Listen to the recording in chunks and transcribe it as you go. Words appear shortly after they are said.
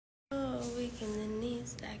weak in the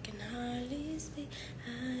knees, I can hardly speak.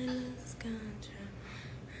 I lose control.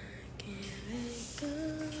 I can't let go.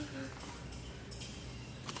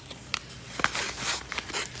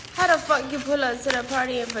 How the fuck you pull up to the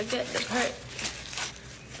party and forget the part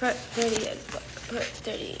 30 as fuck? Part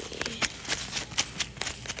 30.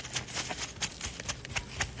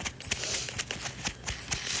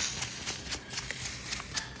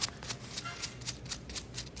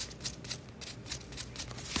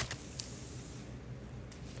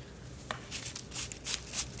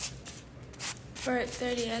 Part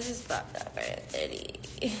 30, I just popped up part 30.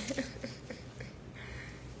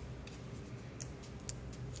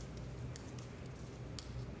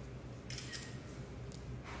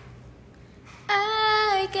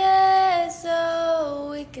 I get so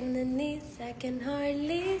weak in the knees, I can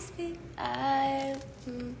hardly speak. I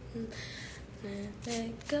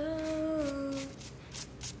let go.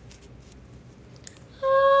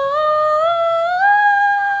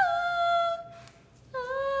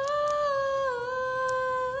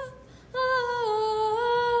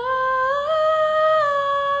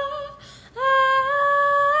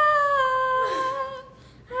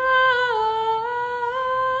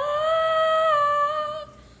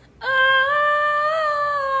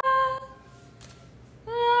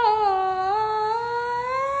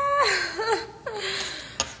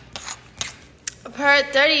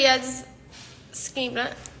 Part 30, I just skinny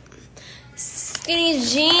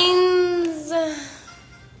jeans.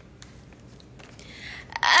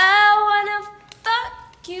 I wanna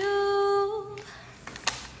fuck you.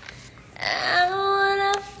 I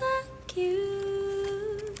wanna fuck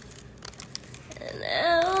you. And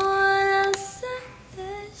I wanna suck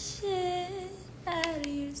the shit out of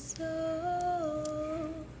your soul.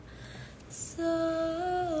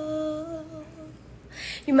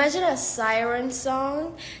 Imagine a siren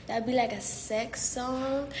song. That'd be like a sex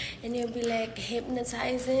song, and it'd be like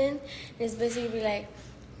hypnotizing. And it's basically be like,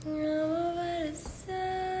 I'm over the sun.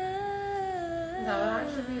 That would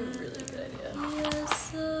actually be a really good idea. Your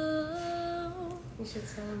soul. You should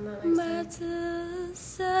tell him that next time. To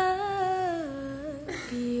suck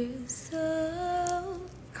your soul.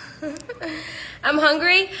 I'm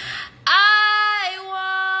hungry. I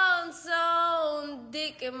want some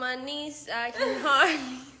dick in my knees. I can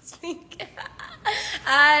hardly speak.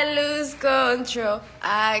 I lose control.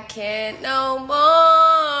 I can't no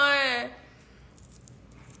more.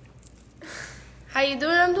 How you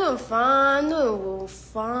doing? I'm doing fine. Doing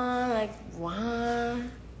fine. Like, wow.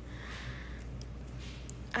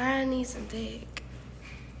 I need some dick.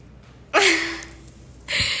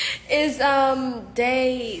 It's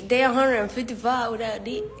day 155 without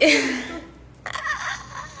dick.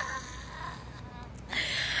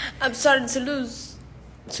 I'm starting to lose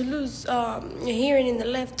hearing in the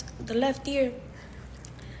left ear.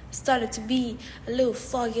 Started to be a little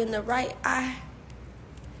foggy in the right eye,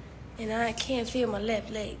 and I can't feel my left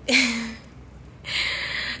leg.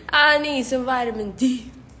 I need some vitamin D.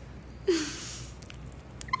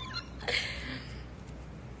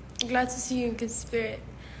 Glad to see you in good spirit.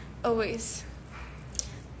 Always.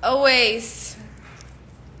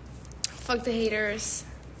 Fuck the haters.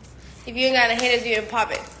 If you ain't got any haters, you ain't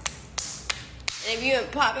pop it. And if you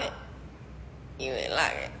ain't pop it, you ain't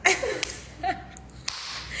like it.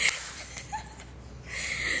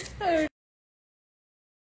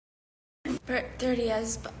 Part 30, I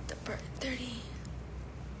just popped the part 30.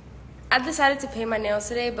 I decided to paint my nails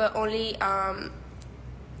today, but only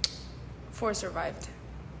 4 survived.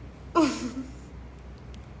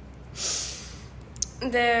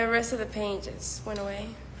 The rest of the paint just went away.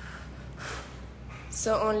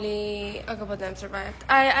 So only a couple of them survived.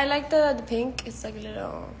 I like the pink. It's like a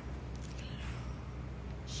little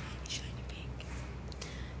shiny pink.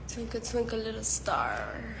 Twinkle, twinkle, little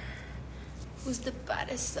star. Who's the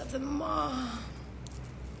baddest of them all?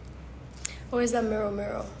 Or is that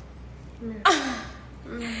mirror?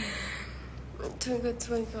 Twinkle,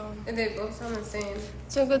 twinkle. And they both sound the same.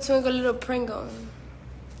 Twinkle, twinkle, little Pringle.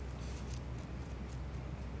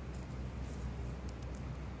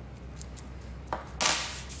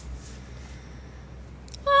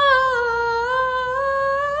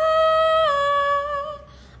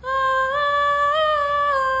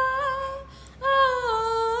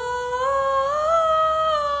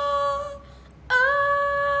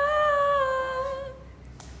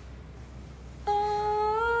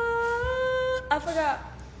 I forgot.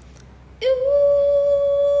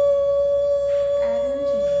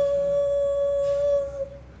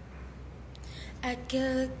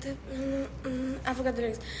 I forgot the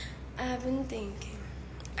lyrics. I've been thinking.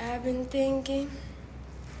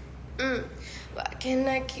 Why can't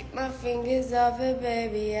I keep my fingers off it,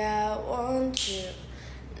 baby? I want you.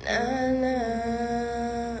 Nah,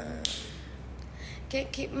 nah.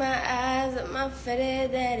 Can't keep my eyes on my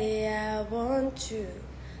fetty daddy. I want you.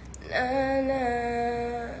 Nah,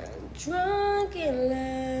 nah. Drunk in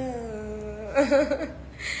love.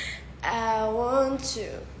 I want you.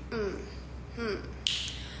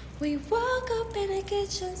 We woke up in the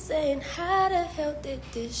kitchen saying, how the hell did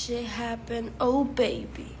this shit happen? Oh,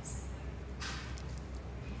 babies.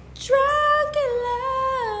 Drunk in love.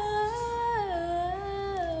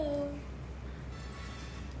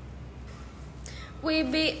 We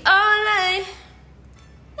be all night.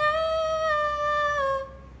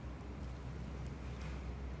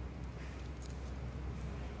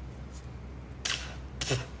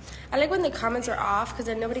 I like when the comments are off because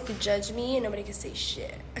then nobody could judge me and nobody could say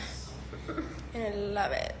shit. And I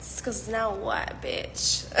love it. Because now what,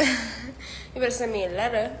 bitch? You better send me a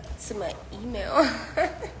letter to my email.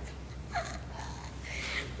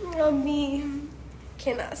 I mean,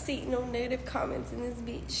 cannot see no negative comments in this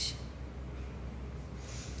bitch.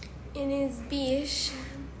 In this bitch.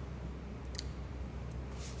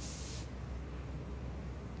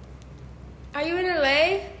 Are you in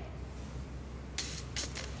LA?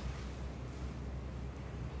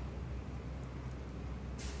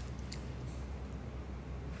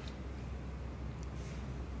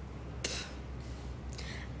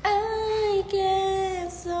 I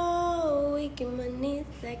get so weak in my knees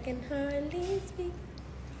I can hardly speak.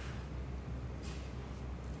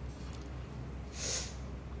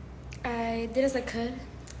 I did as I could.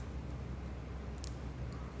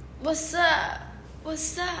 What's up?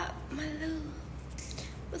 What's up, Malu?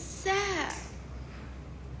 What's up?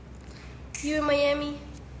 You in Miami?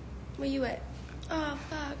 Where you at? Oh,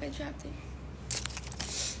 fuck, I dropped it.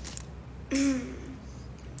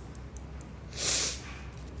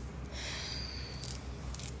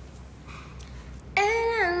 And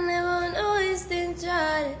I never always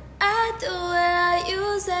enjoyed it. I do what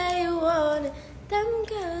you say you want it. Them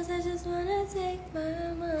girls that just wanna take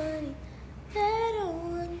my money. They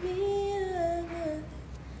don't want me alone.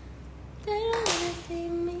 They don't wanna see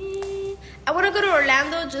me. I wanna go to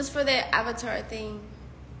Orlando just for the Avatar thing.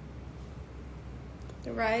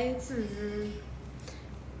 The rides. Mm-hmm.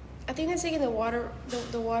 I think they're taking the water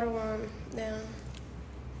one down.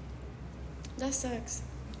 That sucks.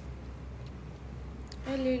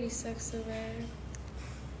 That literally sucks so bad.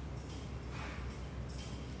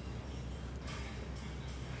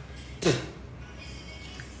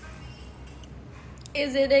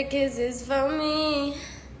 Is it a kisses for me?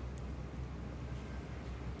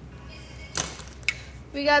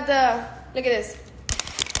 We got the, look at this.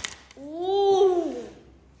 Ooh.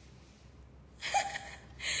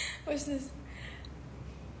 What's this?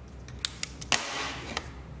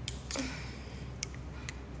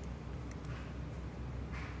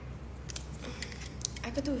 I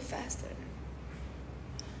could do it faster.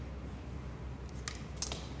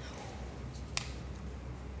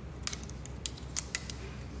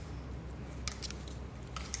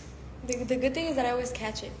 The good thing is that I always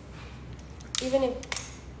catch it. Even if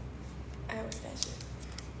I always catch it.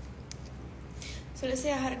 So let's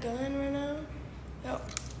say I had a gun right now.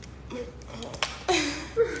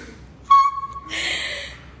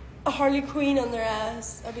 A Harley Quinn on their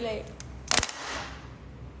ass. I'll be like,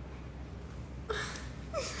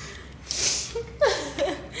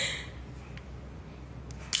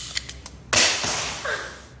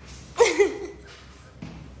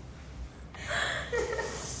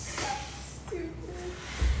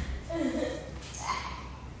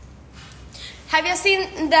 have you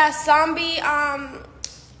seen the zombie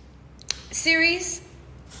series?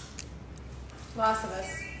 Last of Us.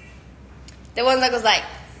 The one that goes like,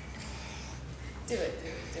 Do it.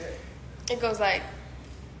 it goes like,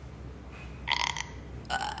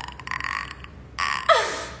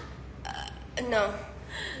 no.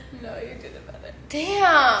 No, you did it better.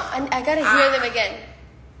 Damn, I gotta hear them again.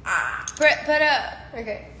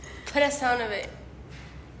 Okay. Put a sound of it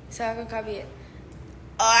so I can copy it.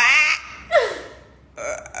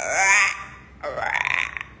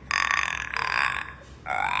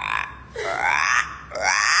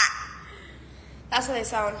 That's how they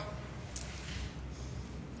sound.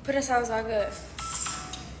 Put a sound so I could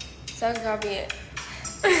copy it.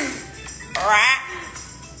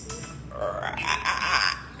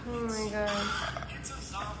 Oh my god. It's a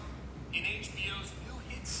zombie. In HBO's new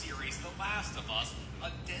hit series, The Last of Us,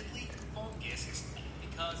 a deadly fungus is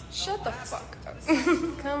because Shut the fuck up.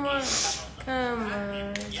 Come on.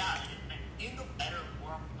 Yeah, in the better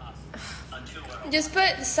world Just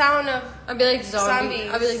put the sound of I'll be like Zombies.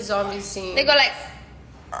 I'll be like zombie scene. they go like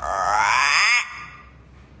I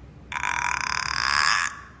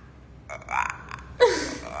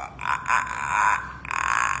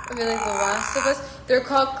mean, like The Last of Us. They're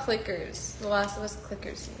called clickers. The Last of Us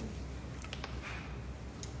clicker scene.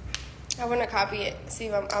 I want to copy it. See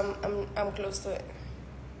if I'm close to it.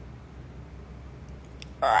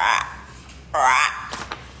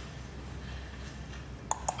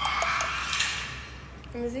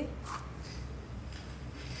 Let me see.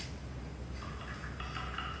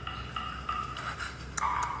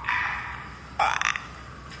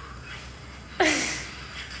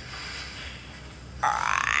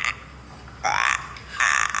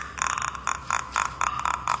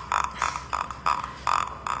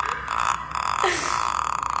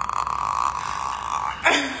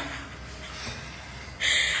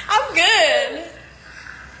 I'm good.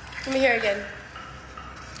 Let me hear it again.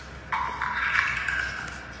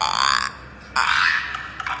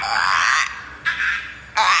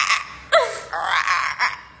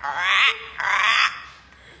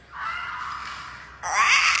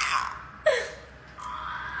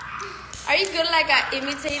 Are you good like at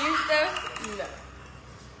imitating stuff? No.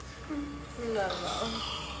 Not at all.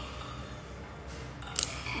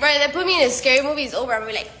 Bro, they put me in a scary movie, it's over. I'm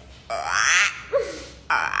gonna be like,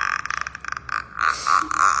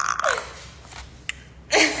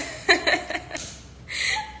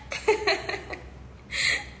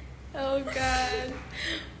 oh God.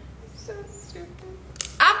 So stupid.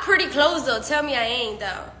 I'm pretty close though. Tell me I ain't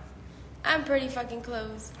though. I'm pretty fucking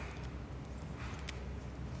close.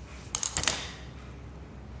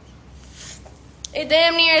 It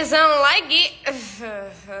damn near sound like it.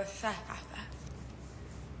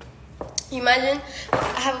 You imagine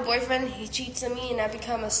I have a boyfriend, he cheats on me and I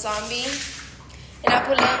become a zombie. And I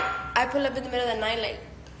pull up in the middle of the night like